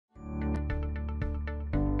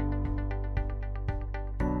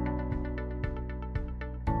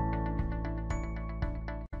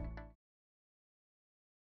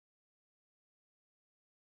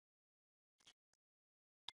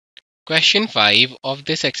Question 5 of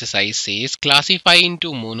this exercise says classify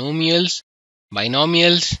into monomials,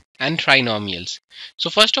 binomials and trinomials. So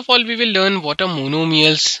first of all we will learn what are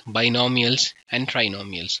monomials, binomials and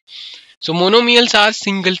trinomials. So monomials are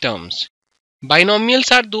single terms.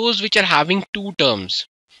 Binomials are those which are having two terms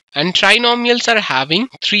and trinomials are having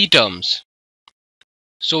three terms.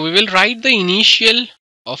 So we will write the initial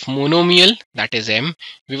of monomial, that is M,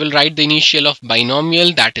 we will write the initial of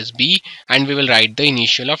binomial, that is B, and we will write the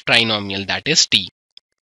initial of trinomial, that is T.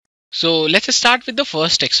 So let's start with the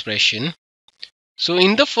first expression. So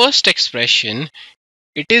in the first expression,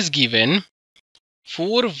 it is given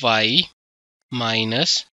 4y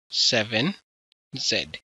minus 7z.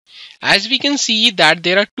 As we can see that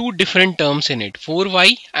there are two different terms in it,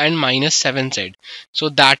 4y and minus 7z. So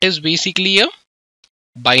that is basically a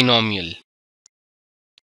binomial.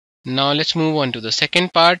 Now let's move on to the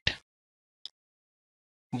second part.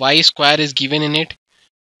 Y square is given in it.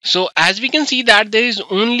 So as we can see that there is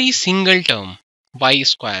only single term y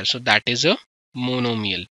square. So that is a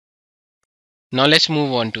monomial. Now let's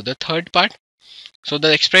move on to the third part. So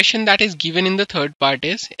the expression that is given in the third part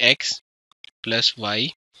is x plus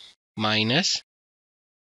y minus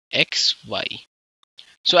xy.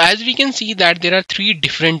 So as we can see that there are three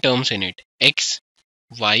different terms in it, x,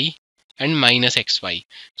 y and minus xy.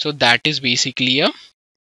 So that is basically a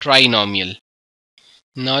trinomial.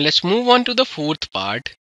 Now let's move on to the fourth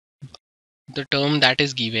part. The term that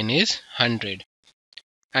is given is 100.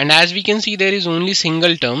 And as we can see there is only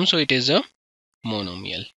single term, so it is a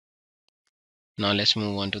monomial. Now let's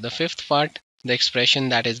move on to the fifth part. The expression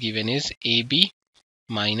that is given is AB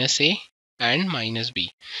minus A and minus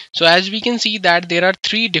B. So as we can see that there are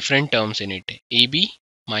three different terms in it, AB,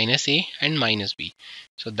 minus A and minus B.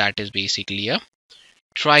 So that is basically a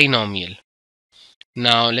trinomial.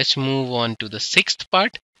 Now let's move on to the sixth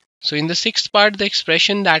part. So in the sixth part, the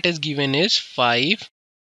expression that is given is 5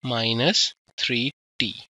 minus 3t.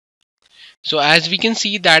 So as we can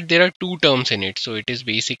see that there are two terms in it, so it is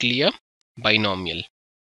basically a binomial.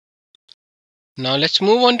 Now let's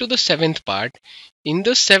move on to the seventh part. In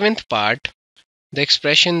the seventh part, the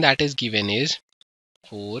expression that is given is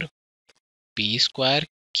 4p square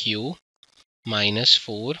q minus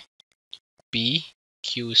 4p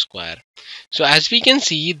q square. So as we can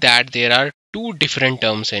see that there are two different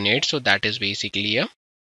terms in it, so that is basically a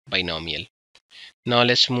binomial. Now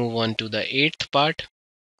let's move on to the eighth part.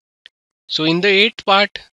 So in the eighth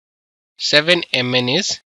part, 7mn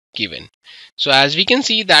is given. So as we can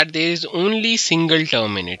see that there is only single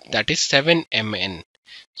term in it, that is 7mn.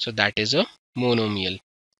 So that is a monomial.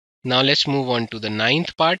 Now let's move on to the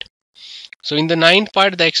ninth part. So in the ninth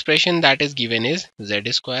part, the expression that is given is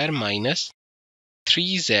z square minus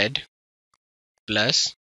 3z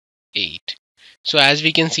plus 8. So as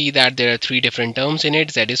we can see that there are three different terms in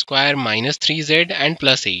it, z square minus 3z and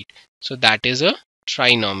plus 8. So that is a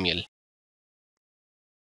trinomial.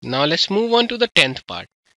 Now let's move on to the 10th part.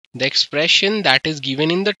 The expression that is given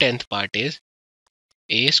in the 10th part is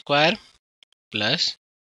a square plus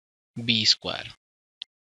b square.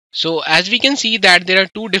 So as we can see that there are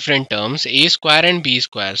two different terms, a square and b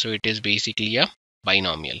square. So it is basically a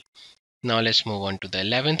binomial. Now let's move on to the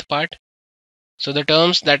 11th part. So the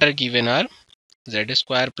terms that are given are z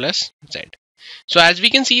square plus z. So as we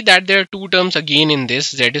can see that there are two terms again in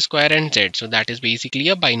this, z square and z. So that is basically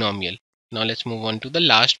a binomial. Now let's move on to the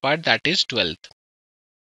last part, that is 12th.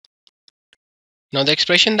 Now the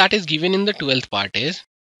expression that is given in the 12th part is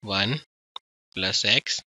 1 plus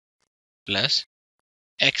x plus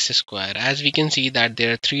x square. As we can see that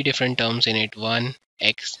there are three different terms in it, 1,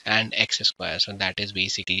 x and x square. So that is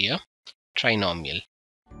basically a trinomial.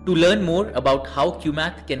 To learn more about how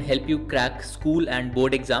QMath can help you crack school and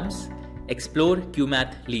board exams, explore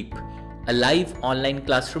QMath Leap, a live online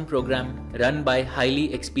classroom program run by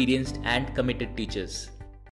highly experienced and committed teachers.